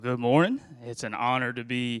Good morning. It's an honor to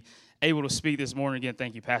be able to speak this morning. Again,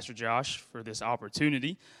 thank you, Pastor Josh, for this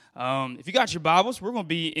opportunity. If you got your Bibles, we're going to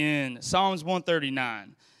be in Psalms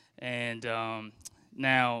 139. And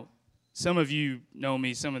now, some of you know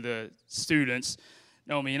me, some of the students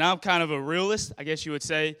know me, and I'm kind of a realist, I guess you would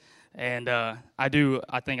say. And I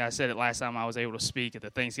think I said it last time I was able to speak at the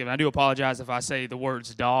Thanksgiving. I do apologize if I say the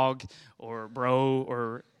words dog or bro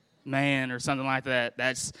or man or something like that.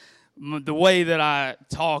 That's the way that I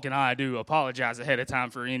talk, and I do apologize ahead of time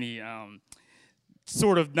for any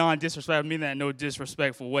sort of non-disrespect. I mean that in no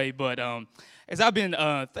disrespectful way, but as I've been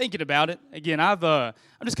thinking about it, again, I'm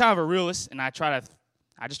just kind of a realist, and I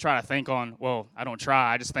just try to think on, well, I don't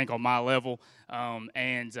try, I just think on my level.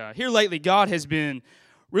 And here lately, God has been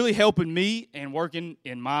really helping me and working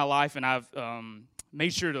in my life, and I've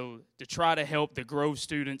made sure to try to help the Grove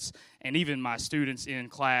students and even my students in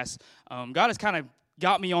class. God has kind of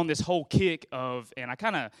got me on this whole kick of, and I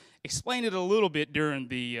kind of explained it a little bit during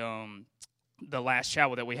the last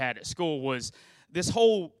chapel that we had at school, was this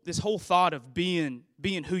whole thought of being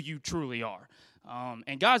who you truly are.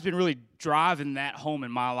 And God's been really driving that home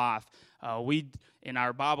in my life. In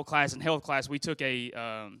our Bible class and health class, we took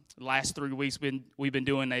last 3 weeks, we've been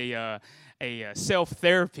doing a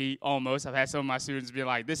self-therapy almost. I've had some of my students be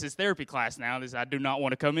like, this is therapy class now. I do not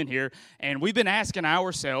want to come in here. And we've been asking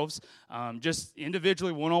ourselves, just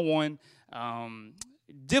individually, one-on-one,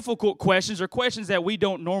 difficult questions or questions that we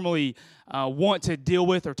don't normally want to deal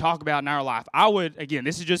with or talk about in our life. Again,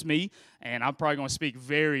 this is just me, and I'm probably going to speak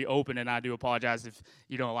very open, and I do apologize if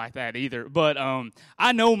you don't like that either. But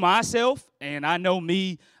I know myself, and I know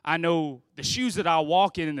me. I know the shoes that I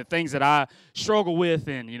walk in and the things that I struggle with,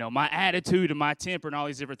 and my attitude and my temper and all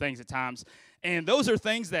these different things at times. And those are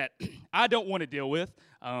things that I don't want to deal with.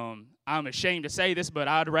 I'm ashamed to say this, but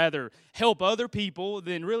I'd rather help other people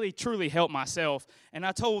than really truly help myself. And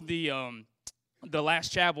I told the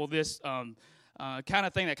last chapel this kind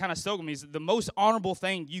of thing that kind of stuck with me is the most honorable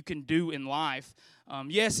thing you can do in life.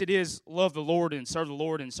 Yes, it is love the Lord and serve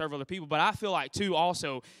other people, but I feel like too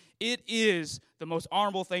also it is the most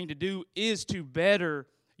honorable thing to do is to better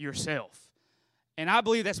yourself. And I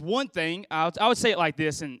believe that's one thing. I would say it like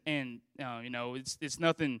this, and it's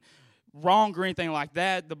nothing wrong or anything like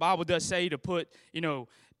that. The Bible does say to put,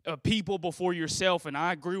 people before yourself, and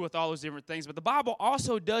I agree with all those different things. But the Bible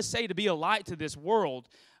also does say to be a light to this world.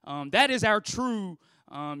 That is our true,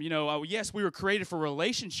 yes, we were created for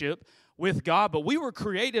relationship with God, but we were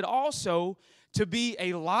created also to be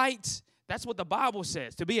a light. That's what the Bible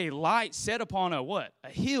says, to be a light set upon a what? A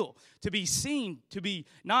hill, to be seen, to be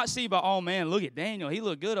not seen by, oh man, look at Daniel, he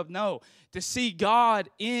looked good up. No, to see God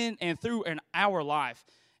in and through in our life.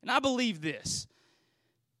 And I believe this,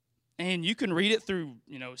 and you can read it through,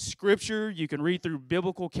 Scripture, you can read through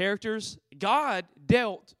biblical characters. God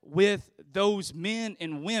dealt with those men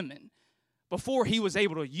and women before he was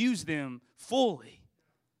able to use them fully.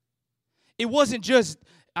 It wasn't just,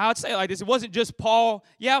 I would say it like this, it wasn't just Paul.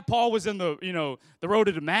 Yeah, Paul was in the road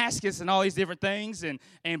to Damascus and all these different things,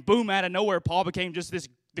 and boom, out of nowhere, Paul became just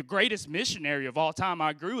the greatest missionary of all time. I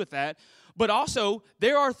agree with that. But also,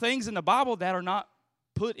 there are things in the Bible that are not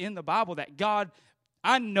put in the Bible that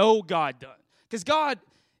I know God done. Because God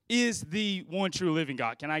is the one true living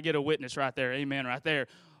God. Can I get a witness right there? Amen, right there.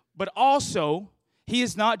 But also, he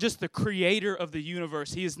is not just the creator of the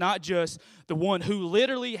universe. He is not just the one who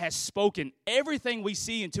literally has spoken everything we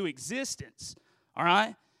see into existence. All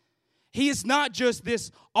right? He is not just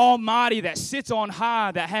this almighty that sits on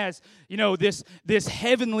high, that has, this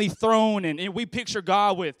heavenly throne, and we picture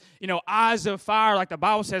God with, eyes of fire like the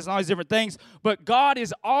Bible says and all these different things. But God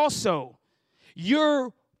is also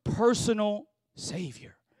your personal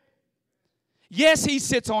Savior. Yes, he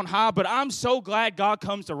sits on high, but I'm so glad God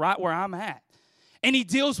comes to right where I'm at. And he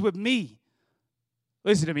deals with me.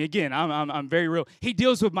 Listen to me again, I'm very real. He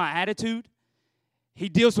deals with my attitude. He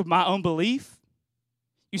deals with my unbelief.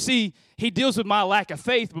 You see, he deals with my lack of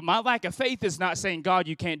faith, but my lack of faith is not saying, God,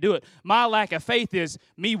 you can't do it. My lack of faith is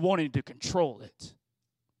me wanting to control it.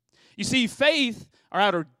 You see, faith,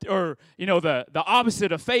 or the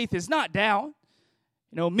opposite of faith is not doubt.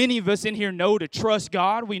 Many of us in here know to trust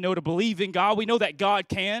God. We know to believe in God. We know that God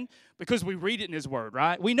can because we read it in his word,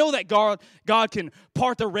 right? We know that God can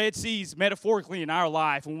part the Red Seas metaphorically in our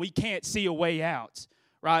life when we can't see a way out,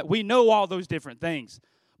 right? We know all those different things.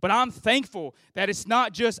 But I'm thankful that it's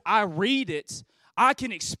not just I read it, I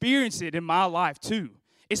can experience it in my life too.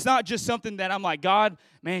 It's not just something that I'm like, God,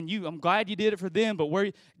 man, I'm glad you did it for them, but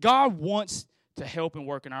God wants to help and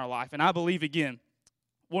work in our life. And I believe, again,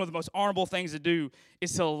 one of the most honorable things to do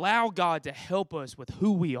is to allow God to help us with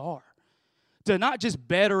who we are. to not just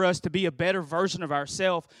better us to be a better version of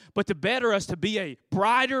ourselves, but to better us to be a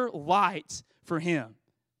brighter light for Him.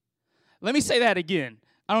 Let me say that again.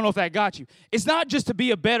 I don't know if that got you. It's not just to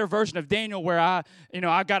be a better version of Daniel, where I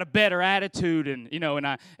got a better attitude, and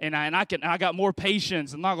I got more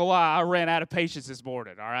patience. I'm not gonna lie, I ran out of patience this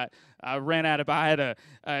morning. All right, I had a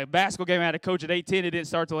basketball game. I had a coach at 8:10. It didn't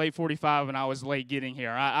start till 8:45, and I was late getting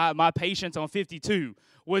here. My patience on 52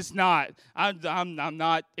 was not. I'm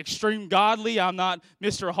not extreme godly. I'm not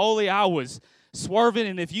Mr. Holy. I was swerving,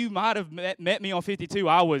 and if you might have met me on 52,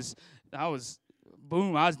 I was.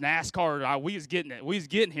 Boom! I was NASCAR. We was getting it. We was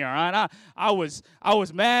getting here. All right. I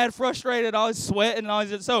was mad, frustrated. I was sweating. And all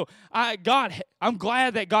this. So I'm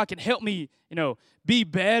glad that God can help me, be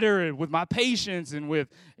better and with my patience and with,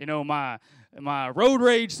 my road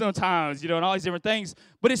rage sometimes, and all these different things.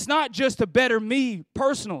 But it's not just to better me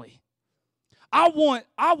personally. I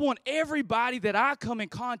want everybody that I come in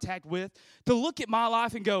contact with to look at my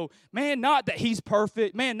life and go, man, not that he's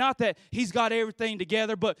perfect, man, not that he's got everything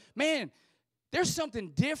together, but man, there's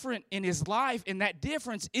something different in his life, and that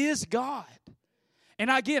difference is God. And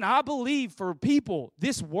again, I believe for people,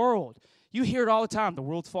 this world, you hear it all the time, the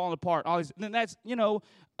world's falling apart. All these, and that's,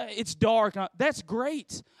 it's dark. That's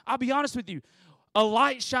great. I'll be honest with you. A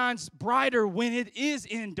light shines brighter when it is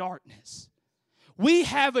in darkness. We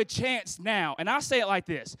have a chance now, and I say it like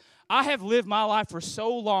this. I have lived my life for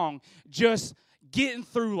so long just getting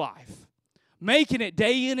through life, making it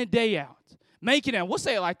day in and day out. We'll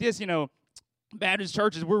say it like this, Baptist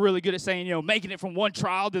churches, we're really good at saying, making it from one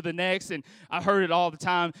trial to the next, and I heard it all the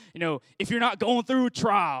time. If you're not going through a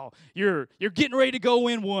trial, you're getting ready to go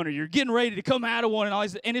in one, or you're getting ready to come out of one, and all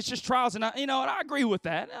these, and it's just trials. And I agree with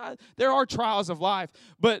that. There are trials of life,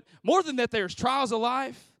 but more than that, there's trials of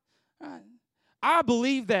life. I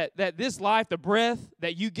believe that this life, the breath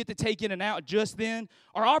that you get to take in and out just then,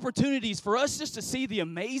 are opportunities for us just to see the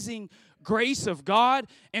amazing grace of God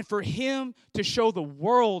and for Him to show the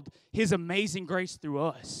world His amazing grace through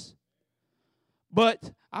us.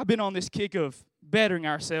 But I've been on this kick of bettering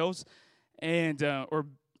ourselves, and I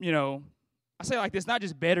say it like this, not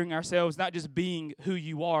just bettering ourselves, not just being who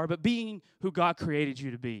you are, but being who God created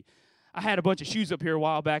you to be. I had a bunch of shoes up here a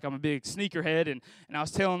while back. I'm a big sneakerhead, and I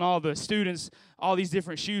was telling all the students all these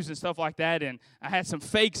different shoes and stuff like that, and I had some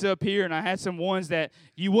fakes up here, and I had some ones that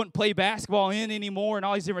you wouldn't play basketball in anymore and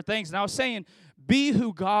all these different things. And I was saying, be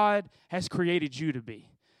who God has created you to be.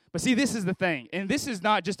 But see, this is the thing, and this is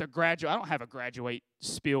not just a graduate. I don't have a graduate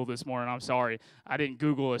spiel this morning. I'm sorry. I didn't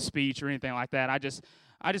Google a speech or anything like that. I just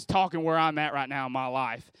talking where I'm at right now in my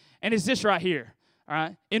life. And it's this right here. All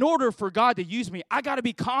right? In order for God to use me, I got to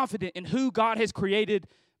be confident in who God has created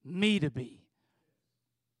me to be.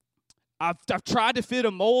 I've tried to fit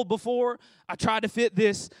a mold before. I tried to fit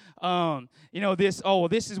this,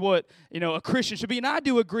 this is what, a Christian should be. And I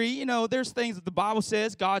do agree, there's things that the Bible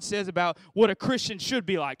says, God says about what a Christian should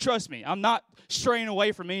be like. Trust me, I'm not straying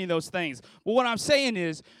away from any of those things. But what I'm saying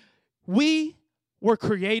is, we were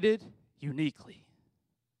created uniquely.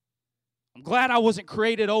 I'm glad I wasn't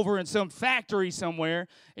created over in some factory somewhere,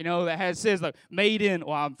 that says like made in,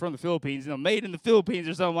 well, I'm from the Philippines, made in the Philippines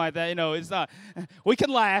or something like that. It's not, we can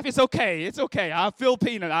laugh. It's okay. It's okay. I'm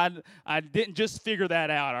Filipino. I didn't just figure that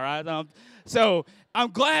out, all right? So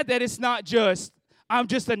I'm glad that it's not just, I'm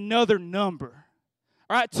just another number.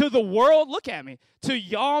 All right, to the world, look at me. To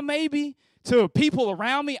y'all maybe, to people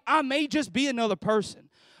around me, I may just be another person.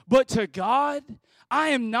 But to God, I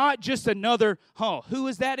am not just another, who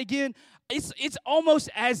is that again? It's almost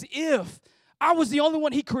as if I was the only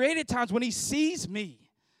one He created times when He sees me.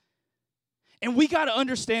 And we got to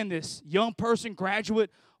understand this, young person, graduate,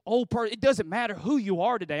 old person. It doesn't matter who you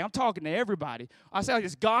are today. I'm talking to everybody. I say like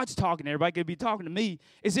this, God's talking to everybody. Could be talking to me.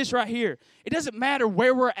 Is this right here? It doesn't matter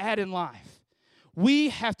where we're at in life.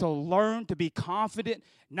 We have to learn to be confident,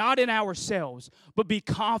 not in ourselves, but be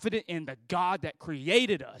confident in the God that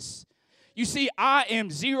created us. You see, I am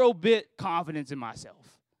 0-bit confidence in myself.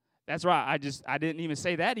 That's right. I didn't even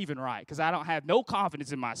say that even right, because I don't have no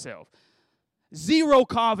confidence in myself. 0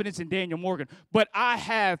 confidence in Daniel Morgan, but I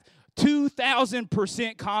have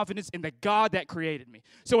 2,000% confidence in the God that created me.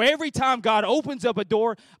 So every time God opens up a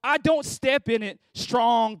door, I don't step in it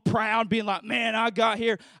strong, proud, being like, man, I got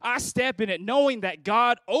here. I step in it knowing that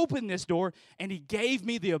God opened this door and He gave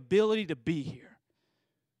me the ability to be here.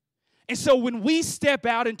 And so when we step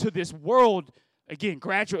out into this world, again,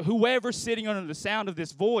 graduate, whoever's sitting under the sound of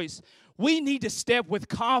this voice, we need to step with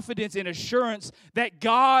confidence and assurance that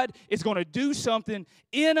God is going to do something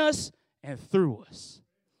in us and through us.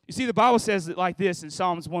 You see, the Bible says it like this in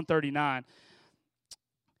Psalms 139.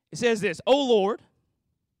 It says this, O Lord,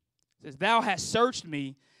 it says, Thou hast searched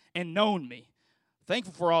me and known me.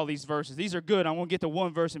 Thankful for all these verses. These are good. I want to get to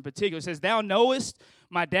one verse in particular. It says, Thou knowest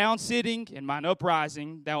my down sitting and mine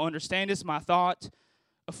uprising. Thou understandest my thought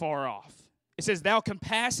afar off. It says, Thou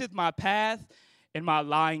compasseth my path and my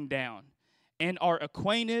lying down, and art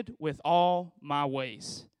acquainted with all my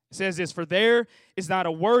ways. It says this, For there is not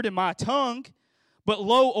a word in my tongue, but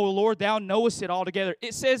lo, O Lord, thou knowest it altogether.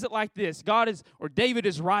 It says it like this. David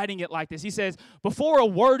is writing it like this. He says, before a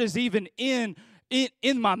word is even in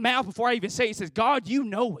my mouth, before I even say it, he says, God, you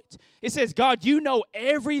know it. It says, God, you know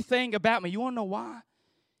everything about me. You want to know why?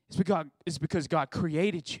 It's because God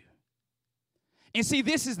created you. And see,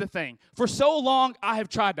 this is the thing. For so long, I have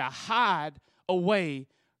tried to hide away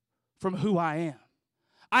from who I am.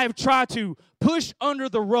 I have tried to push under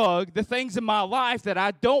the rug the things in my life that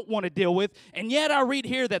I don't want to deal with. And yet I read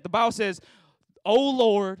here that the Bible says, O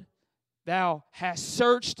Lord, thou hast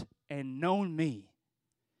searched and known me.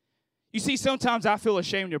 You see, sometimes I feel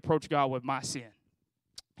ashamed to approach God with my sin.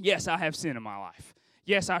 Yes, I have sin in my life.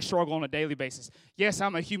 Yes, I struggle on a daily basis. Yes,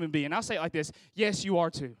 I'm a human being. I'll say it like this. Yes, you are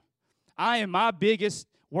too. I am my biggest,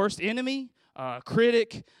 worst enemy,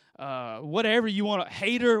 critic, whatever you want to,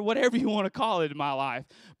 hater, whatever you want to call it in my life.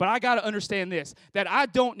 But I got to understand this, that I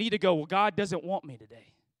don't need to go, well, God doesn't want me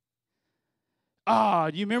today.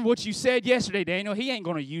 Do you remember what you said yesterday, Daniel? He ain't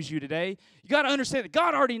going to use you today. You got to understand that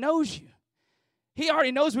God already knows you. He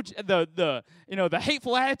already knows what the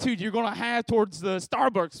hateful attitude you're going to have towards the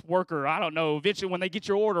Starbucks worker. I don't know, eventually when they get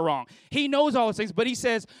your order wrong. He knows all those things, but he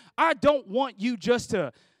says, I don't want you just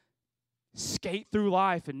to skate through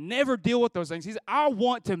life and never deal with those things. He says, I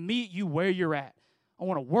want to meet you where you're at. I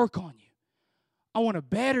want to work on you. I want to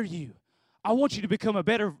better you. I want you to become a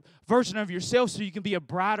better version of yourself so you can be a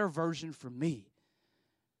brighter version for me.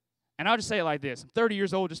 And I'll just say it like this. I'm 30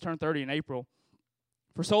 years old, just turned 30 in April.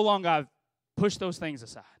 For so long, I've pushed those things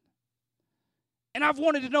aside. And I've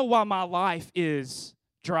wanted to know why my life is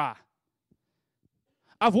dry.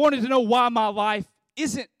 I've wanted to know why my life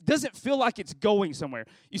doesn't feel like it's going somewhere.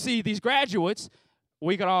 You see, these graduates,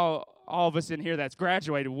 we got all of us in here that's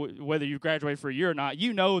graduated, whether you've graduated for a year or not,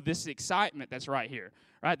 you know this excitement that's right here,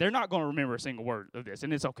 right? They're not going to remember a single word of this,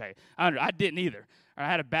 and it's okay. I didn't either. I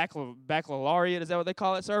had a baccalaureate, is that what they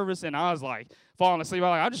call that service? And I was like falling asleep.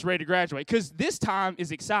 I'm just ready to graduate because this time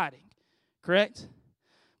is exciting, correct?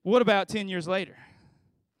 What about 10 years later?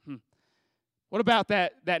 What about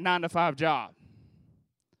that 9-to-5 job?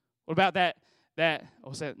 What about that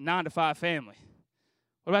 9-to-5 family?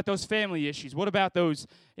 What about those family issues? What about those,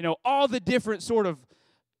 all the different sort of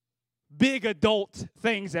big adult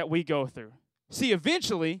things that we go through? See,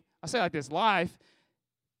 eventually, I say it like this, life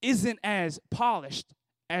isn't as polished,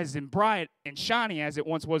 as bright and shiny as it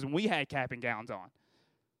once was when we had cap and gowns on.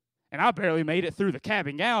 And I barely made it through the cap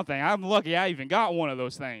and gown thing. I'm lucky I even got one of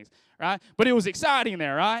those things, right? But it was exciting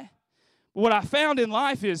there, right? But what I found in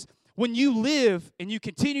life is when you live and you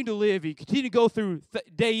continue to live, you continue to go through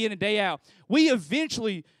day in and day out, we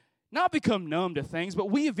eventually not become numb to things, but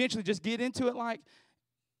we eventually just get into it like,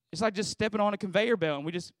 it's like just stepping on a conveyor belt, and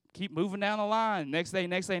we just keep moving down the line, next day,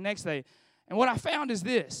 next day, next day. And what I found is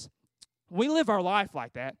this. When we live our life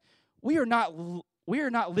like that, we are not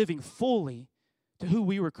living fully to who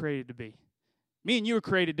we were created to be. Me and you were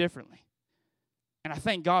created differently. And I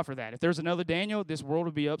thank God for that. If there's another Daniel, this world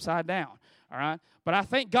would be upside down, all right? But I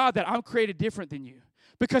thank God that I'm created different than you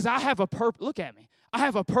because I have a purpose. Look at me. I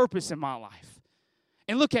have a purpose in my life.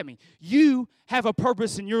 And look at me. You have a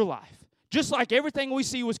purpose in your life. Just like everything we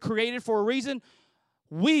see was created for a reason,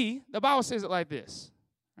 the Bible says it like this,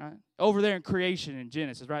 right? Over there in creation in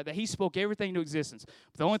Genesis, right? That he spoke everything into existence.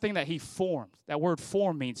 But the only thing that he formed, that word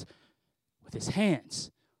form means with his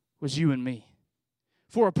hands, was you and me.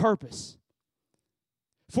 For a purpose.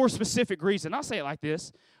 For a specific reason. I'll say it like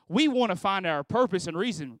this. We want to find our purpose and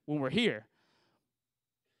reason when we're here.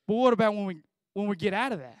 But what about when we get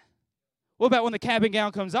out of that? What about when the cap and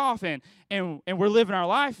gown comes off and we're living our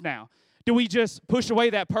life now? Do we just push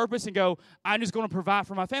away that purpose and go, I'm just going to provide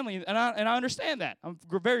for my family? And I understand that.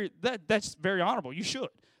 That's very honorable. You should.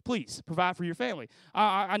 Please, provide for your family.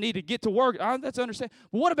 I need to get to work. That's understand.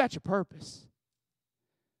 But what about your purpose?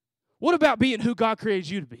 What about being who God created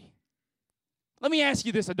you to be? Let me ask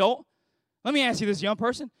you this, adult. Let me ask you this, young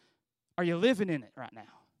person. Are you living in it right now?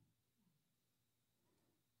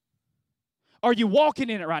 Are you walking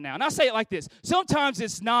in it right now? And I say it like this. Sometimes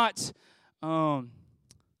it's not, I'll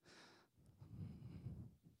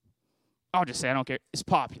just say I don't care. It's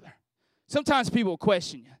popular. Sometimes people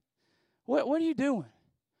question you. What are you doing?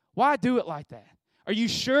 Why do it like that? Are you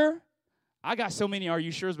sure? I got so many are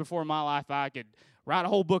you sures before in my life I could write a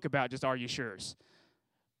whole book about just are you sures.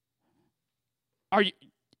 Are you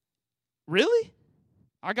really?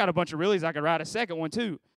 I got a bunch of reallys. I could write a second one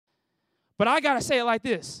too. But I got to say it like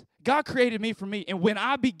this. God created me for me. And when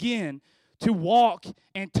I begin to walk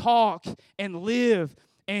and talk and live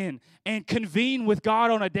and convene with God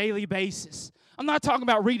on a daily basis, I'm not talking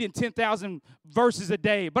about reading 10,000 verses a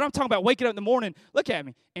day, but I'm talking about waking up in the morning, look at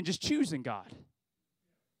me, and just choosing God.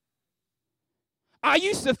 I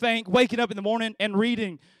used to think waking up in the morning and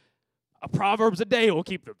reading a Proverbs a day will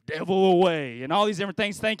keep the devil away and all these different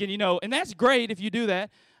things, thinking, and that's great if you do that,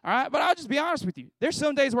 all right? But I'll just be honest with you. There's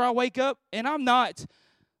some days where I wake up and I'm not,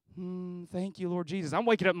 thank you, Lord Jesus. I'm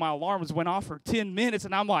waking up, my alarms went off for 10 minutes,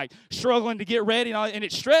 and I'm like struggling to get ready, and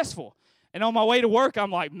it's stressful. And on my way to work,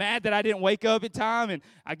 I'm like mad that I didn't wake up in time, and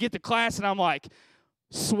I get to class, and I'm like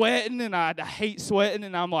sweating, and I hate sweating,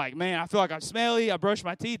 and I'm like, man, I feel like I'm smelly. I brushed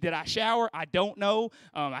my teeth. Did I shower? I don't know.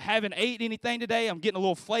 I haven't ate anything today. I'm getting a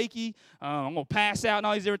little flaky. I'm going to pass out and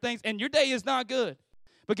all these different things. And your day is not good.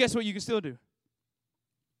 But guess what you can still do? You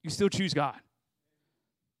can still choose God.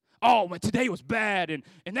 Oh, man, today was bad, and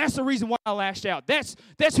that's the reason why I lashed out. That's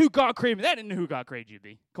who God created me. That isn't who God created you to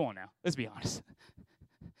be. Come on now. Let's be honest.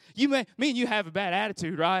 Me and you have a bad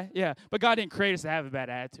attitude, right? Yeah, but God didn't create us to have a bad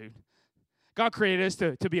attitude. God created us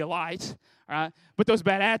to be a light, all right? But those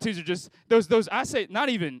bad attitudes are just, those I say, not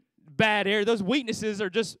even bad areas. Those weaknesses are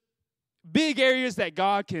just big areas that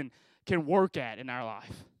God can work at in our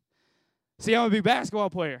life. See, I'm a big basketball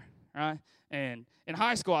player, right? And in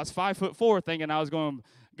high school, I was 5'4", thinking I was going to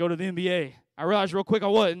go to the NBA. I realized real quick I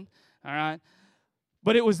wasn't, all right?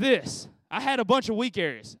 But it was this. I had a bunch of weak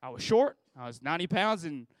areas. I was short. I was 90 pounds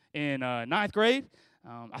in ninth grade.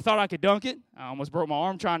 I thought I could dunk it. I almost broke my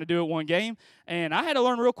arm trying to do it one game. And I had to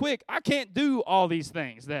learn real quick, I can't do all these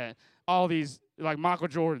things like Michael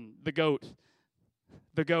Jordan, the GOAT.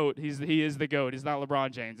 The GOAT. He is the GOAT. He's not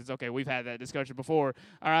LeBron James. It's okay. We've had that discussion before.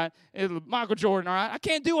 All right. Michael Jordan, all right. I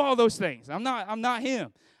can't do all those things. I'm not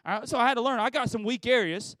him. All right. So I had to learn. I got some weak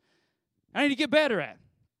areas I need to get better at.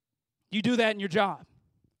 You do that in your job,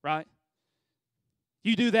 right?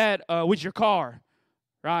 You do that with your car,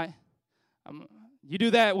 right? You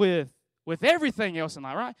do that with everything else in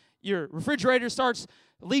life, right? Your refrigerator starts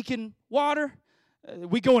leaking water.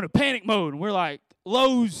 We go into panic mode, and we're like,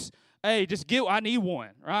 Lowe's, hey, I need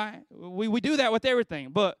one, right? We do that with everything,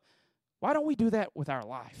 but why don't we do that with our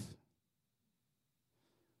life?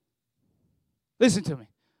 Listen to me.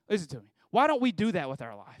 Why don't we do that with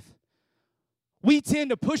our life? We tend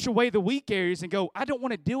to push away the weak areas and go, I don't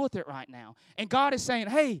want to deal with it right now. And God is saying,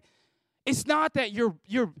 hey, it's not that you're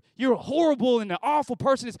horrible and an awful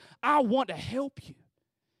person. It's, I want to help you.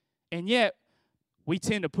 And yet, we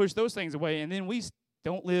tend to push those things away, and then we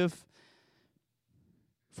don't live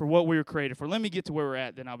for what we were created for. Let me get to where we're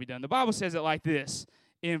at, then I'll be done. The Bible says it like this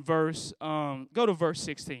in go to verse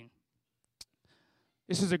 16.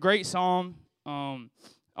 This is a great psalm,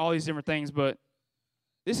 all these different things, but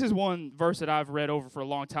this is one verse that I've read over for a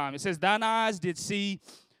long time. It says, thine eyes did see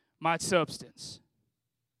my substance,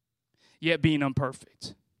 yet being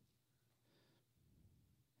imperfect.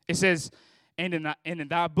 It says, and in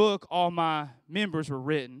thy book all my members were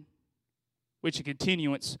written, which in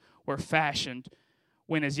continuance were fashioned,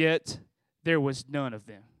 when as yet there was none of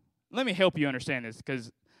them. Let me help you understand this,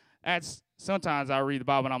 because sometimes I read the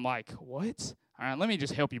Bible and I'm like, what? All right, let me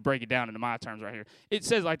just help you break it down into my terms right here. It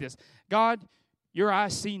says like this, God, your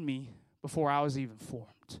eyes seen me before I was even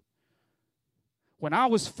formed. When I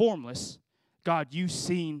was formless, God, you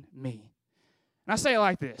seen me. And I say it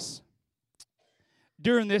like this.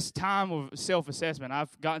 During this time of self-assessment,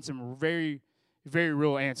 I've gotten some very, very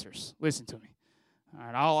real answers. Listen to me. All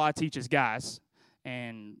right, all I teach is guys.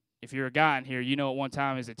 And if you're a guy in here, you know at one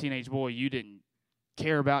time as a teenage boy, you didn't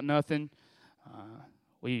care about nothing.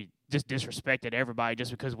 We just disrespected everybody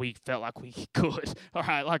just because we felt like we could. All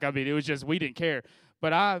right, it was just we didn't care.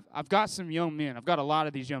 But I've got some young men. I've got a lot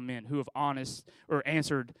of these young men who have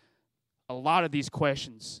answered a lot of these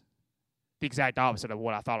questions the exact opposite of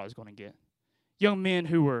what I thought I was going to get. Young men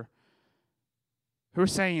who were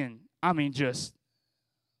saying, just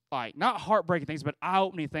like not heartbreaking things, but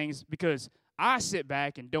eye-opening things, because I sit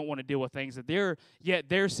back and don't want to deal with things that they're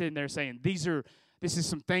sitting there saying, this is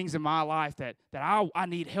some things in my life that I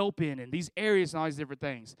need help in these areas and all these different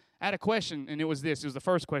things. I had a question, and it was this. It was the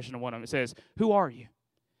first question of one of them. It says, who are you?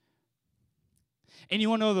 And you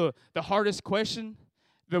want to know the hardest question?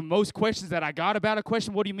 The most questions that I got about a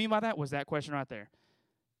question, what do you mean by that? Was that question right there.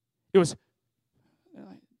 It was,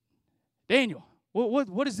 Daniel,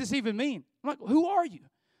 what does this even mean? I'm like, who are you?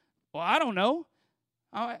 Well, I don't know.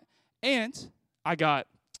 And I got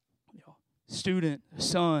student,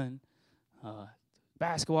 son,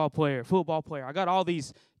 basketball player, football player. I got all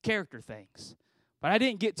these character things. But I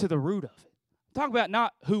didn't get to the root of it. I'm talking about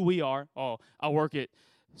not who we are. Oh, I work at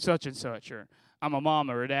such and such, or I'm a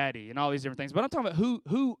mama or a daddy, and all these different things. But I'm talking about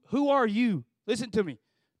who are you? Listen to me.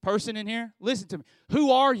 Person in here, listen to me.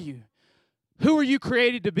 Who are you? Who are you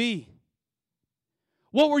created to be?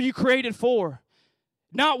 What were you created for?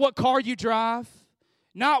 Not what car you drive,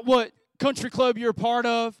 not what country club you're a part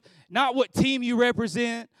of, not what team you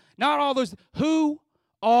represent, not all those. Who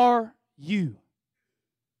are you?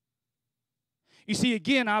 You see,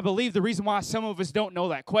 again, I believe the reason why some of us don't know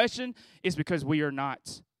that question is because we are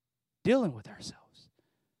not dealing with ourselves.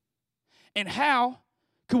 And how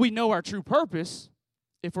could we know our true purpose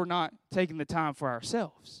if we're not taking the time for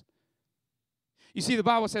ourselves? You see, the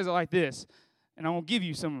Bible says it like this, and I'm going to give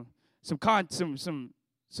you some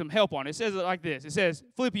help on it. It says it like this. It says,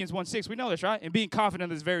 Philippians 1:6, we know this, right? And being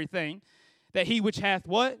confident of this very thing, that he which hath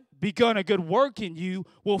what? Begun a good work in you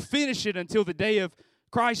will finish it until the day of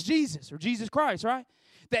Christ Jesus, or Jesus Christ, right?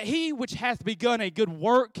 That he which hath begun a good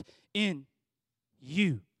work in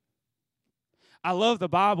you. I love the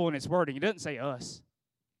Bible and its wording. It doesn't say us.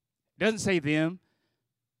 It doesn't say them.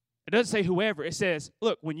 It doesn't say whoever. It says,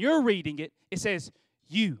 look, when you're reading it, it says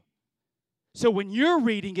you. So when you're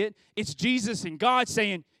reading it, it's Jesus and God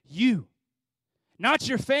saying you, not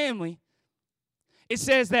your family. It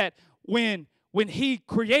says that when he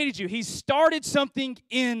created you, he started something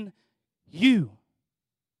in you.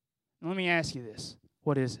 Now, let me ask you this.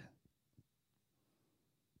 What is it?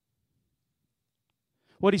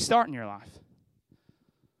 What did he start in your life?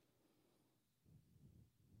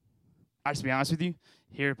 I'll just be honest with you.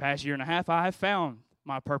 Here the past year and a half, I have found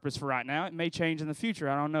my purpose for right now. It may change in the future.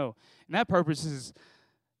 I don't know. And that purpose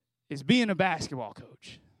is being a basketball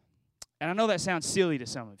coach. And I know that sounds silly to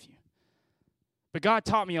some of you. But God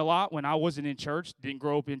taught me a lot when I wasn't in church, didn't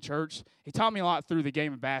grow up in church. He taught me a lot through the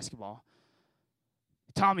game of basketball.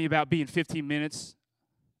 He taught me about being 15 minutes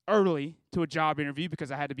early to a job interview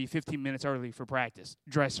because I had to be 15 minutes early for practice,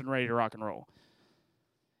 dressed and ready to rock and roll.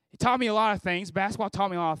 He taught me a lot of things. Basketball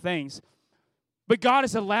taught me a lot of things. But God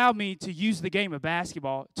has allowed me to use the game of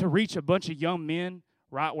basketball to reach a bunch of young men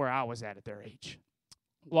right where I was at their age.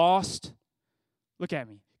 Lost, look at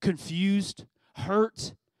me, confused,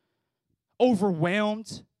 hurt,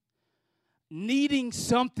 overwhelmed, needing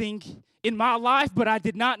something in my life, but I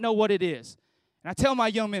did not know what it is. And I tell my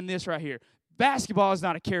young men this right here. Basketball is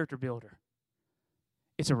not a character builder.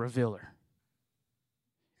 It's a revealer.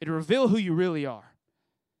 It'll reveal who you really are.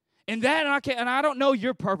 And I don't know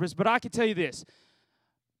your purpose, but I can tell you this.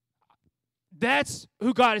 That's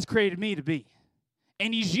who God has created me to be.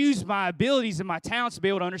 And he's used my abilities and my talents to be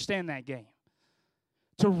able to understand that game.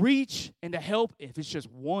 To reach and to help, if it's just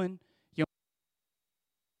one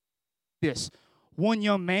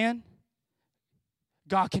young man,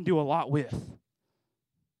 God can do a lot with.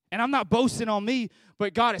 And I'm not boasting on me,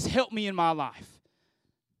 but God has helped me in my life.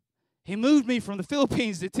 He moved me from the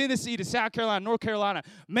Philippines to Tennessee to South Carolina, North Carolina,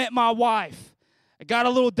 met my wife. I got a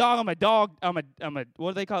little dog. I'm a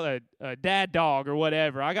what do they call it? A dad dog or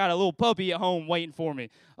whatever. I got a little puppy at home waiting for me.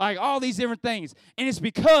 Like all these different things. And it's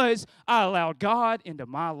because I allowed God into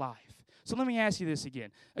my life. So let me ask you this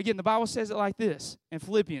again. Again, the Bible says it like this. In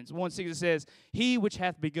Philippians 1:6 it says, he which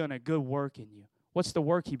hath begun a good work in you. What's the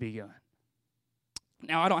work he begun?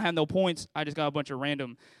 Now, I don't have no points. I just got a bunch of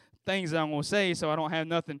random things that I'm going to say, so I don't have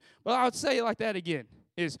nothing. But I would say it like that again,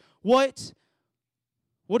 is what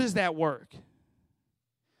is that work?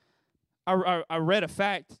 I read a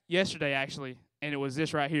fact yesterday, actually, and it was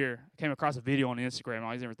this right here. I came across a video on Instagram and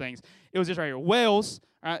all these different things. It was this right here. Whales,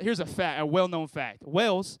 here's a well-known fact.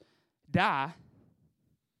 Whales die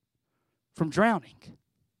from drowning.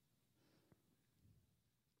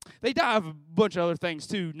 They die of a bunch of other things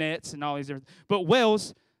too, nets and all these different. But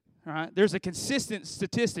whales, all right, there's a consistent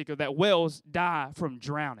statistic of that whales die from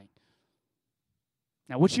drowning.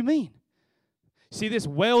 Now, what you mean? See,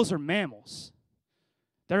 whales are mammals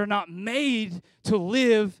that are not made to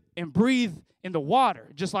live and breathe in the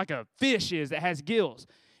water, just like a fish is that has gills.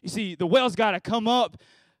 You see, the whale's got to come up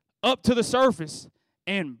to the surface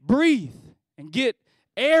and breathe and get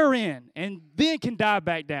air in, and then can dive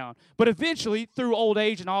back down. But eventually, through old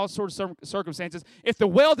age and all sorts of circumstances, if the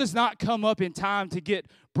whale does not come up in time to get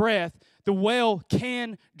breath, the whale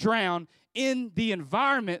can drown in the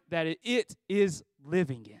environment that it is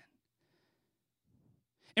living in.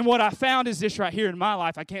 And what I found is this right here in my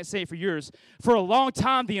life. I can't say it for yours. For a long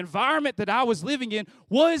time, the environment that I was living in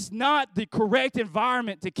was not the correct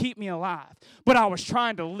environment to keep me alive. But I was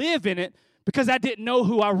trying to live in it because I didn't know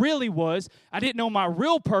who I really was. I didn't know my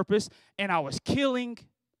real purpose, and I was killing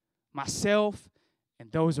myself and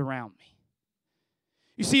those around me.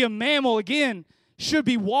 You see, a mammal, again, should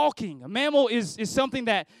be walking. A mammal is something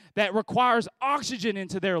that requires oxygen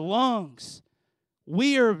into their lungs.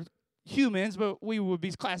 We are humans, but we would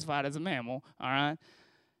be classified as a mammal, all right?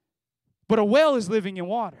 But a whale is living in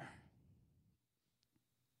water.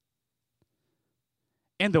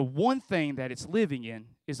 And the one thing that it's living in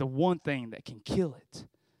is the one thing that can kill it.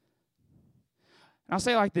 And I'll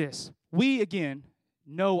say it like this. We, again,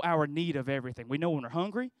 know our need of everything. We know when we're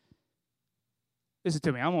hungry. Listen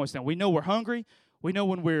to me. I'm almost done. We know we're hungry. We know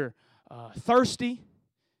when we're thirsty.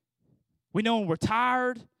 We know when we're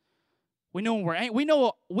tired. We know when we're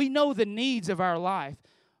angry. We know the needs of our life.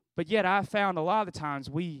 But yet I found a lot of the times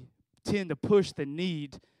we tend to push the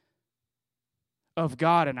need of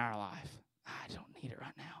God in our life. I don't need it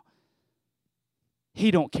right now.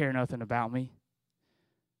 He don't care nothing about me.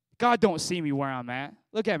 God don't see me where I'm at.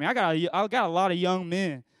 Look at me. I got a lot of young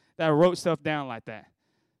men that wrote stuff down like that.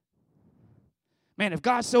 Man, if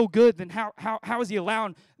God's so good, then how is He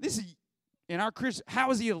allowing this? Is in our Christian.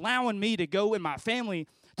 How is He allowing me to go and my family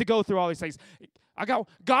to go through all these things?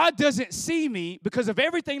 God doesn't see me because of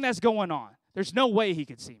everything that's going on. There's no way He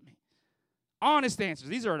could see me. Honest answers.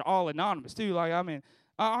 These are all anonymous too.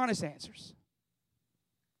 Honest answers.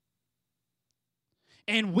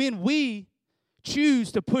 And when we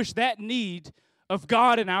choose to push that need of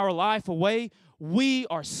God in our life away, we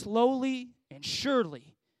are slowly and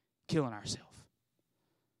surely killing ourselves.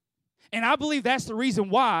 And I believe that's the reason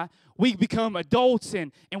why we become adults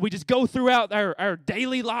and we just go throughout our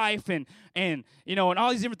daily life and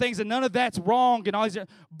all these different things, and none of that's wrong and all these.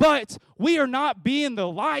 But we are not being the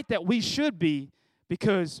light that we should be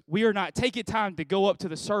because we are not taking time to go up to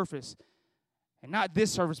the surface, and not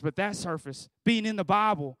this surface, but that surface, being in the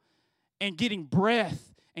Bible and getting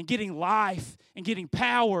breath and getting life and getting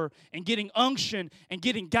power and getting unction and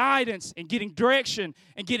getting guidance and getting direction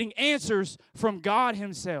and getting answers from God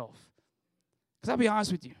Himself. Because I'll be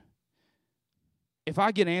honest with you, if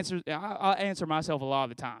I get answers, I'll answer myself a lot of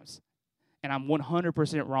the times, and I'm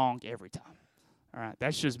 100% wrong every time. All right,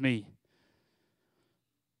 that's just me.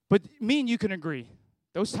 But me and you can agree,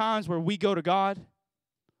 those times where we go to God,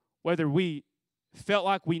 whether we felt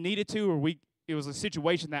like we needed to or it was a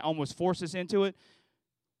situation that almost forced us into it,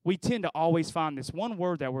 we tend to always find this one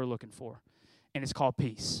word that we're looking for, and it's called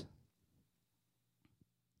peace.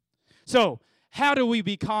 So, how do we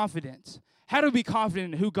be confident? How do we be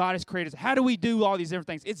confident in who God has created? How do we do all these different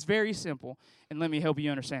things? It's very simple, and let me help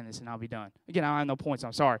you understand this, and I'll be done. Again, I have no points.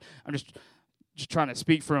 I'm sorry. I'm just trying to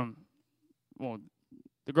speak from,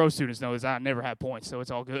 the growth students know this. I never had points, so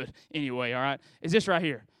it's all good. Anyway, all right? It's this right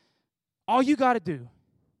here. All you got to do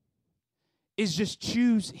is just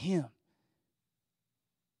choose Him.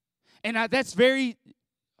 And that's very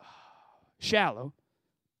shallow.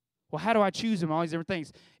 Well, how do I choose Him? All these different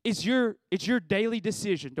things. It's your daily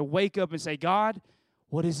decision to wake up and say, God,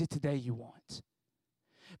 what is it today you want?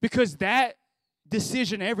 Because that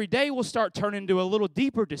decision every day will start turning into a little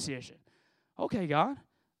deeper decision. Okay, God,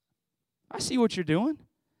 I see what you're doing.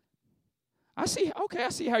 I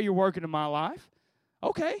see how you're working in my life.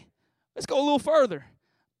 Okay, let's go a little further.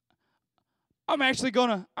 I'm actually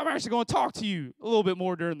gonna talk to you a little bit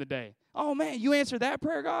more during the day. Oh man, you answered that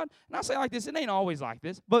prayer, God? And I say like this, it ain't always like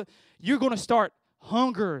this, but you're gonna start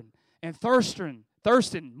hungering and thirsting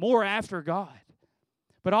more after God.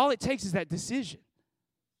 But all it takes is that decision.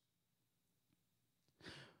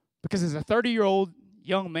 Because as a 30-year-old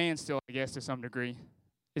young man still, I guess to some degree,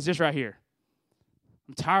 is this right here.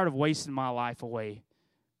 I'm tired of wasting my life away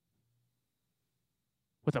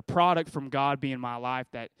with a product from God being my life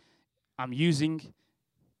that I'm using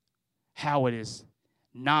how it is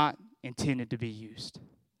not intended to be used.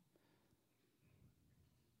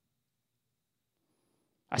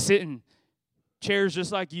 I sit in chairs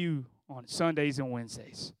just like you on Sundays and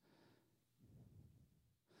Wednesdays.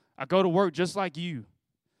 I go to work just like you.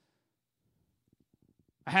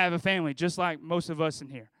 I have a family just like most of us in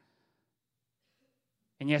here.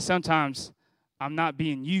 And yet sometimes I'm not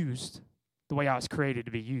being used the way I was created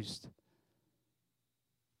to be used.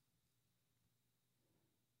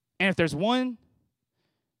 And if there's one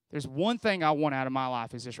thing I want out of my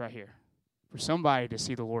life is this right here. For somebody to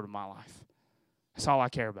see the Lord in my life. That's all I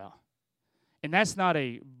care about. And that's not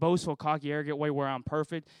a boastful, cocky, arrogant way where I'm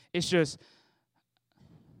perfect. It's just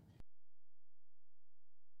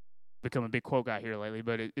become a big quote guy here lately,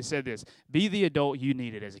 but it said this: be the adult you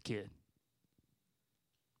needed as a kid.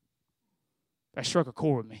 That struck a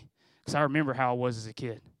chord with me because I remember how I was as a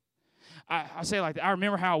kid. I say it like that. I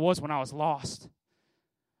remember how I was when I was lost.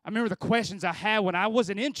 I remember the questions I had when I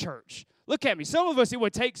wasn't in church. Look at me. Some of us, it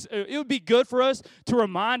would be good for us to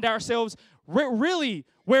remind ourselves really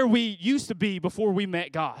where we used to be before we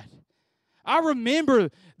met God. I remember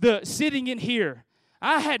the sitting in here.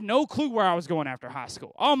 I had no clue where I was going after high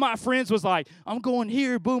school. All my friends was like, I'm going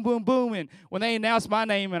here, boom, boom, boom. And when they announced my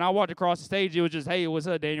name and I walked across the stage, it was just, hey, what's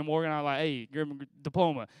up, Daniel Morgan? I was like, hey, your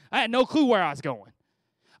diploma. I had no clue where I was going.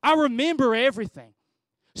 I remember everything.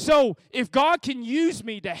 So if God can use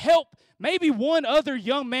me to help maybe one other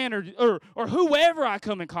young man or whoever I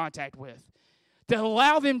come in contact with, to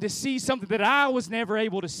allow them to see something that I was never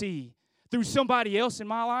able to see through somebody else in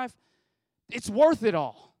my life, it's worth it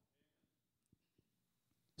all.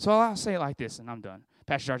 So I'll say it like this, and I'm done.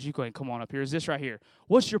 Pastor George, you go ahead and come on up here. Is this right here?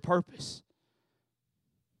 What's your purpose?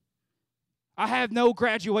 I have no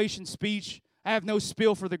graduation speech. I have no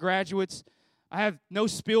spiel for the graduates. I have no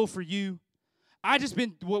spiel for you.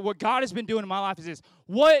 What God has been doing in my life is this.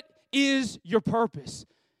 What is your purpose?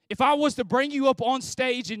 If I was to bring you up on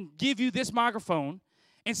stage and give you this microphone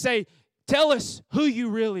and say, tell us who you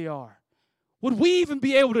really are, would we even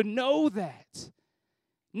be able to know that?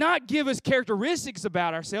 Not give us characteristics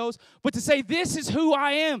about ourselves, but to say, this is who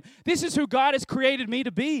I am. This is who God has created me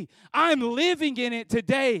to be. I'm living in it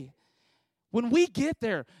today. When we get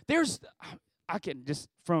there, I can just,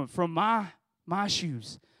 from my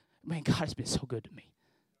shoes, man, God has been so good to me.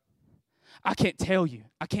 I can't tell you,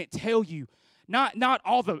 not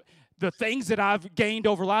all the things that I've gained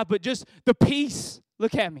over life, but just the peace.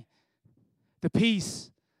 Look at me. The peace,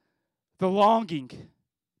 the longing,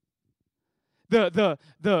 the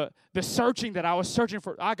searching that I was searching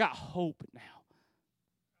for. I got hope now.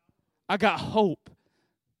 I got hope.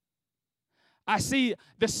 I see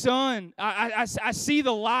the sun. I see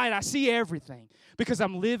the light. I see everything because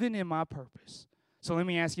I'm living in my purpose. So let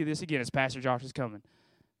me ask you this again as Pastor Josh is coming.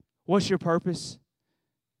 What's your purpose?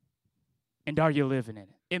 And are you living in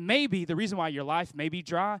it? It may be, the reason why your life may be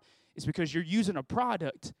dry is because you're using a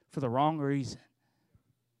product for the wrong reason.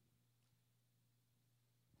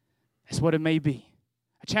 That's what it may be.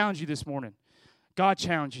 I challenge you this morning. God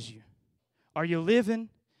challenges you. Are you living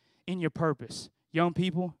in your purpose? Young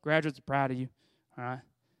people, graduates are proud of you. All right?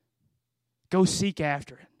 Go seek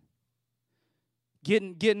after it.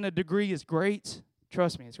 Getting a degree is great.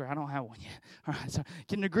 Trust me, it's great. I don't have one yet. All right, so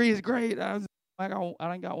getting a degree is great. I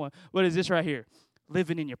ain't got one. But is this right here?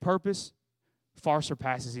 Living in your purpose far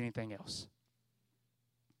surpasses anything else.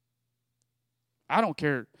 I don't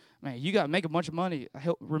care. Man, you got to make a bunch of money.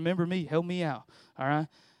 Remember me. Help me out. All right?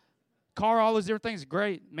 Car, all those different things,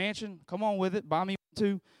 great. Mansion, come on with it. Buy me one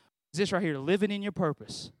too. Is this right here? Living in your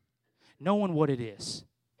purpose. Knowing what it is.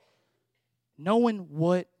 Knowing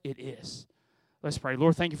what it is. Let's pray.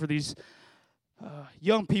 Lord, thank you for these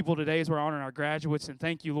young people today as we're honoring our graduates. And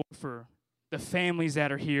thank you, Lord, for the families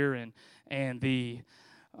that are here and the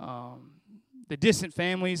distant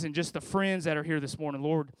families and just the friends that are here this morning.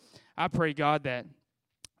 Lord, I pray, God, that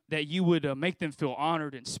you would make them feel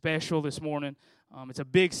honored and special this morning. It's a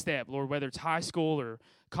big step, Lord, whether it's high school or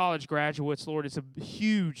college graduates. Lord, it's a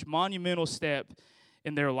huge, monumental step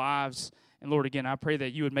in their lives. And, Lord, again, I pray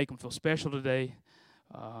that you would make them feel special today.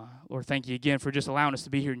 Lord, thank you again for just allowing us to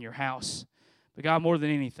be here in your house. But, God, more than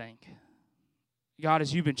anything, God,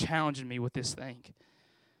 as you've been challenging me with this thing,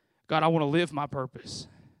 God, I want to live my purpose.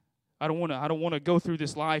 I don't want to go through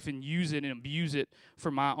this life and use it and abuse it for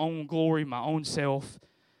my own glory, my own self.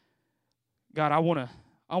 God, I want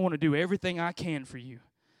to do everything I can for you.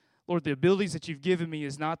 Lord, the abilities that you've given me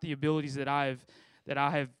is not the abilities that I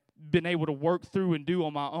have been able to work through and do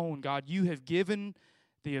on my own. God, you have given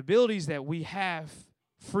the abilities that we have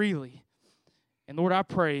freely. And Lord, I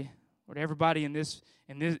pray, Lord, everybody in this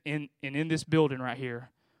building right here,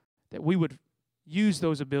 that we would use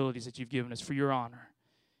those abilities that you've given us for your honor.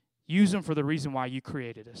 Use them for the reason why you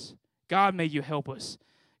created us. God, may you help us.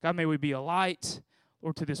 God, may we be a light,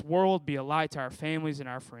 Lord, to this world, be a light to our families and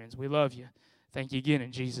our friends. We love you. Thank you again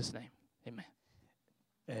in Jesus' name. Amen.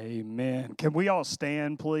 Amen. Can we all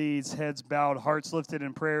stand, please? Heads bowed, hearts lifted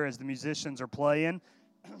in prayer as the musicians are playing.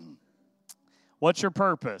 What's your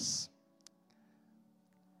purpose?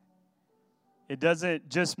 It doesn't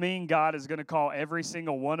just mean God is going to call every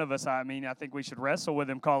single one of us. I mean, I think we should wrestle with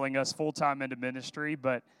him calling us full-time into ministry,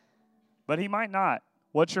 but he might not.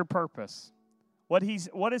 What's your purpose? What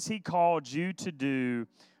has he called you to do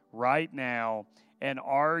right now? And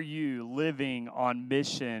are you living on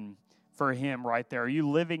mission for him right there? Are you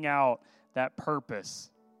living out that purpose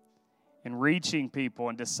and reaching people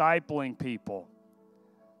and discipling people?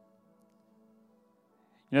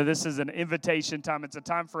 You know, this is an invitation time. It's a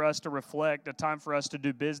time for us to reflect, a time for us to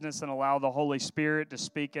do business and allow the Holy Spirit to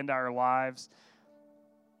speak into our lives.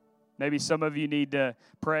 Maybe some of you need to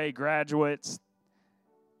pray, graduates,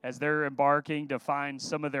 as they're embarking to find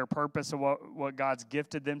some of their purpose of what God's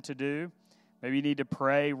gifted them to do. Maybe you need to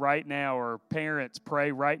pray right now, or parents,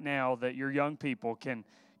 pray right now that your young people can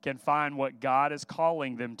find what God is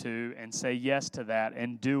calling them to and say yes to that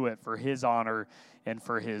and do it for His honor and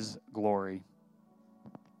for His glory.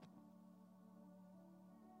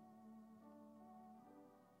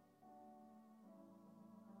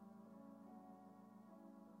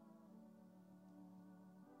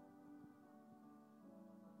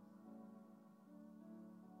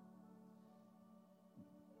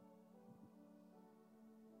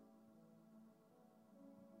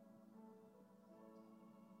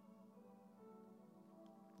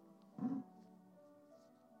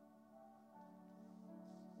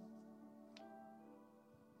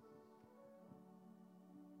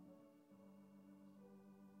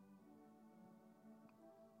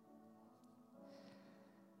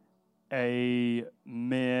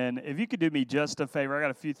 Amen. If you could do me just a favor, I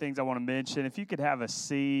got a few things I want to mention. If you could have a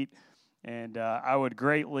seat, and I would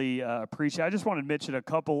greatly appreciate. I just wanted to mention a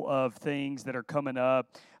couple of things that are coming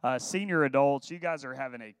up. Senior adults, you guys are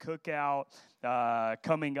having a cookout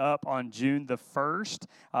coming up on June the 1st.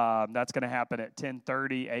 That's going to happen at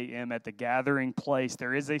 10:30 a.m. at the Gathering Place.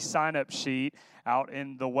 There is a sign-up sheet out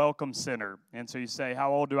in the Welcome Center. And so you say,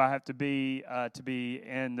 how old do I have to be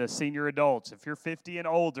in the senior adults? If you're 50 and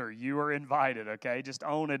older, you are invited, okay? Just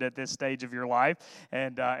own it at this stage of your life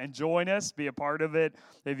and join us, be a part of it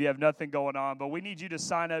if you have nothing going on. But we need you to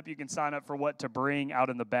sign up. You can sign up for what to bring out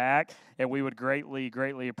in the back, and we would greatly,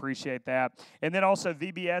 greatly appreciate that. And then also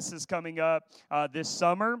VBS is coming up this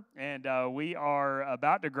summer, and we are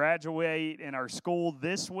about to graduate in our school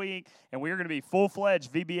this week, and we are going to be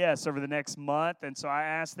full-fledged VBS over the next month. And so I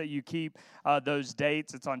ask that you keep those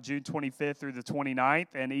dates. It's on June 25th through the 29th,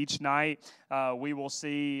 and each night we will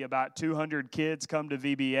see about 200 kids come to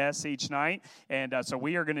VBS each night. And so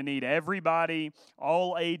we are going to need everybody,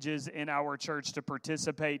 all ages in our church to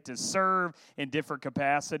participate, to serve in different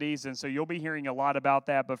capacities. And so you'll be hearing a lot about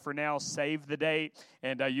that. But for now, save the date,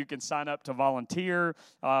 and you can sign up to volunteer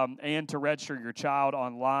and to register your child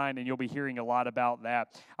online, and you'll be hearing a lot about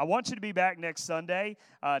that. I want you to be back next Sunday.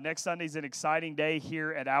 Next Sunday is an exciting day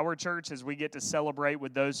here at our church as we get to celebrate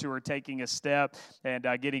with those who are taking a step and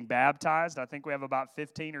getting baptized. I think we have about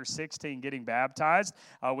 15 or 16 getting baptized.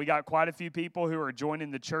 We got quite a few people who are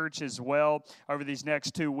joining the church as well over these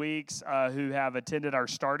next 2 weeks who have attended our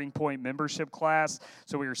Starting Point membership class.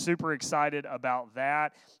 So we are super excited about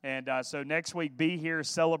that. And so next week, be here,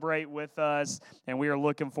 celebrate with us, and we are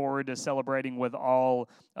looking forward to celebrating with all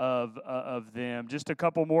of them. Just a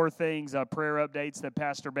couple more things, prayer updates that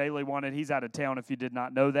Pastor Bailey wanted. He's out of town if you did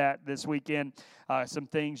not know that this weekend. Some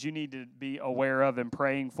things you need to be aware of and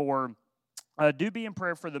praying for. Do be in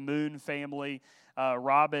prayer for the Moon family.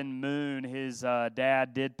 Robin Moon, his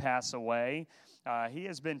dad, did pass away. He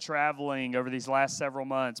has been traveling over these last several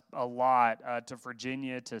months a lot to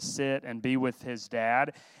Virginia to sit and be with his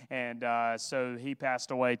dad. And so he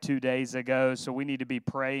passed away 2 days ago. So we need to be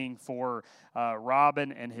praying for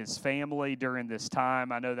Robin and his family during this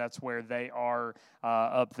time. I know that's where they are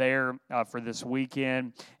up there for this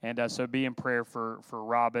weekend. And so be in prayer for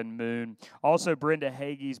Robin Moon. Also, Brenda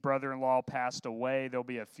Hagee's brother-in-law passed away. There'll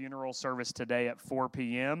be a funeral service today at 4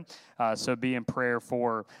 p.m. So be in prayer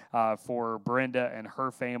for Brenda and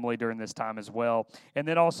her family during this time as well. And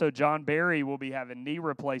then also John Barry will be having knee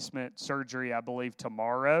replacement surgery, I believe,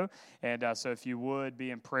 tomorrow. And so if you would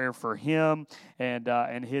be in prayer for him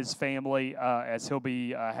and his family as he'll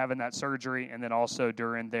be having that surgery, and then also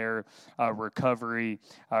during their recovery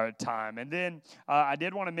time. And then I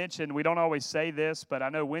did want to mention, we don't always say this, but I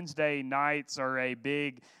know Wednesday nights are a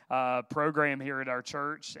big program here at our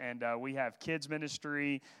church, and we have kids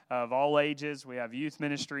ministry of all ages. We have youth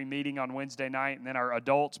ministry meeting on Wednesday night, and then our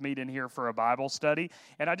adults meet in here for a Bible study.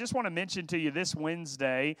 And I just want to mention to you this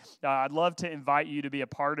Wednesday, I'd love to invite you to be a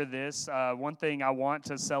part of this. One thing I want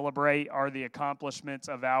to celebrate are the accomplishments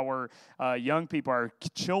of our young people, our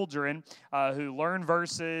children who learn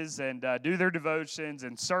verses and do their devotions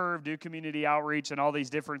and serve, do community outreach, and all these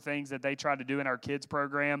different things that they try to do in our kids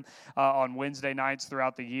program on Wednesday nights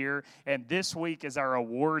throughout the year. And this week is our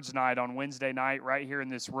awards night on Wednesday night right here in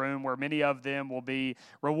this room, where many of them will be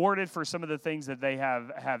rewarded for some of the things that they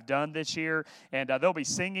have done this year. And they'll be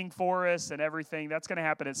singing for us and everything. That's going to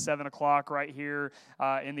happen at 7 o'clock right here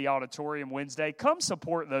in the auditorium Wednesday. Come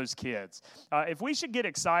support those kids. If we should get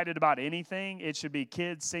excited about anything, it should be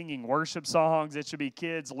kids singing worship songs. It should be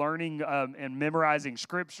kids learning and memorizing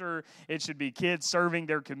scripture. It should be kids serving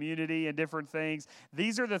their community and different things.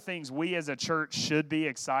 These are the things we as a church should be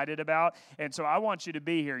excited excited about. And so I want you to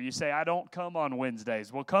be here. You say, I don't come on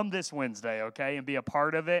Wednesdays. Well, come this Wednesday, okay, and be a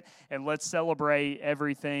part of it. And let's celebrate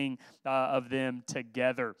everything of them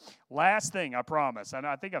together. Last thing, I promise.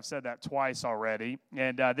 I think I've said that twice already.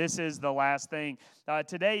 And this is the last thing.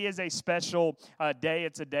 Today is a special day.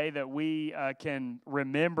 It's a day that we can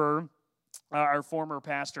remember our former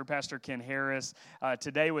pastor, Pastor Ken Harris.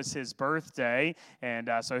 Today was his birthday, and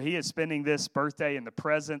so he is spending this birthday in the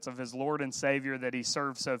presence of his Lord and Savior that he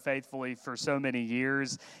served so faithfully for so many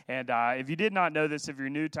years. And if you did not know this, if you're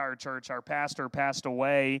new to our church, our pastor passed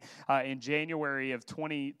away in January of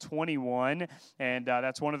 2021, and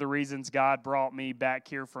that's one of the reasons God brought me back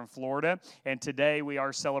here from Florida. And today we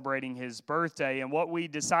are celebrating his birthday. And what we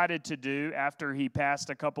decided to do after he passed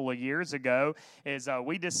a couple of years ago is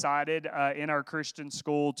we decided in our Christian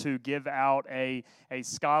school to give out a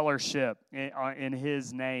scholarship in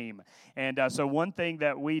his name. And so one thing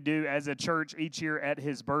that we do as a church each year at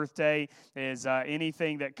his birthday is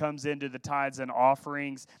anything that comes into the tithes and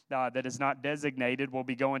offerings that is not designated will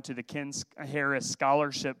be going to the Ken Harris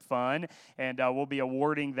Scholarship Fund, and we'll be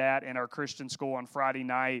awarding that in our Christian school on Friday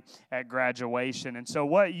night at graduation. And so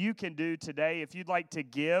what you can do today, if you'd like to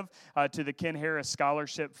give to the Ken Harris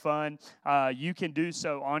Scholarship Fund, you can do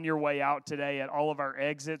so on your way out today. At all of our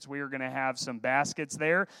exits, we are going to have some baskets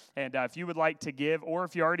there, and if you would like to give, or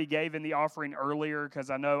if you already gave in the offering earlier, because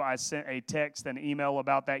I know I sent a text and email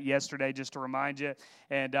about that yesterday just to remind you,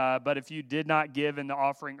 and but if you did not give in the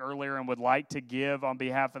offering earlier and would like to give on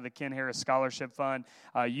behalf of the Ken Harris Scholarship Fund,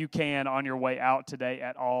 you can on your way out today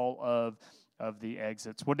at all of the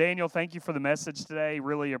exits. Well, Daniel, thank you for the message today.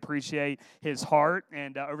 Really appreciate his heart.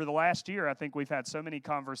 And over the last year, I think we've had so many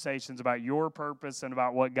conversations about your purpose and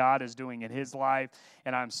about what God is doing in his life.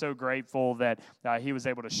 And I'm so grateful that he was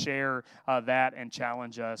able to share that and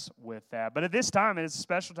challenge us with that. But at this time, it's a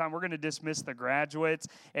special time, we're going to dismiss the graduates.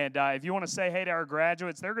 And if you want to say hey to our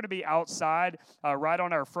graduates, they're going to be outside right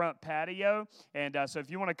on our front patio. And so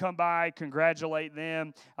if you want to come by, congratulate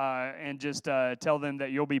them, and just tell them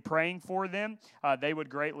that you'll be praying for them, they would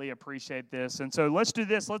greatly appreciate this. And so let's do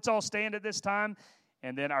this. Let's all stand at this time,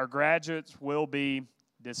 and then our graduates will be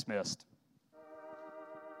dismissed.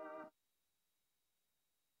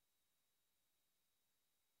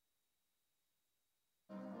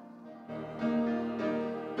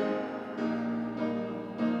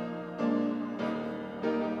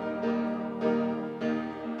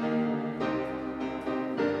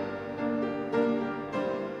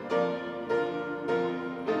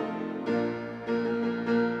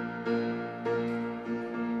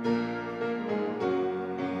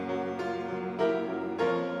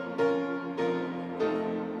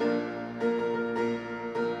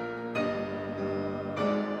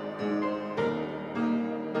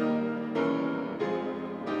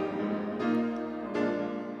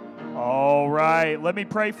 Let me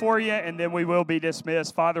pray for you, and then we will be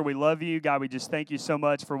dismissed. Father, we love you. God, we just thank you so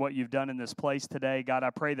much for what you've done in this place today. God,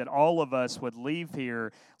 I pray that all of us would leave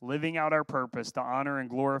here living out our purpose to honor and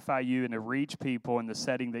glorify you and to reach people in the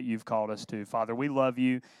setting that you've called us to. Father, we love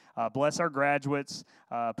you. Bless our graduates.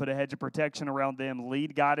 Put a hedge of protection around them.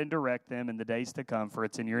 Lead, guide, and direct them in the days to come. For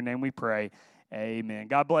it's in your name we pray. Amen.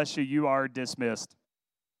 God bless you. You are dismissed.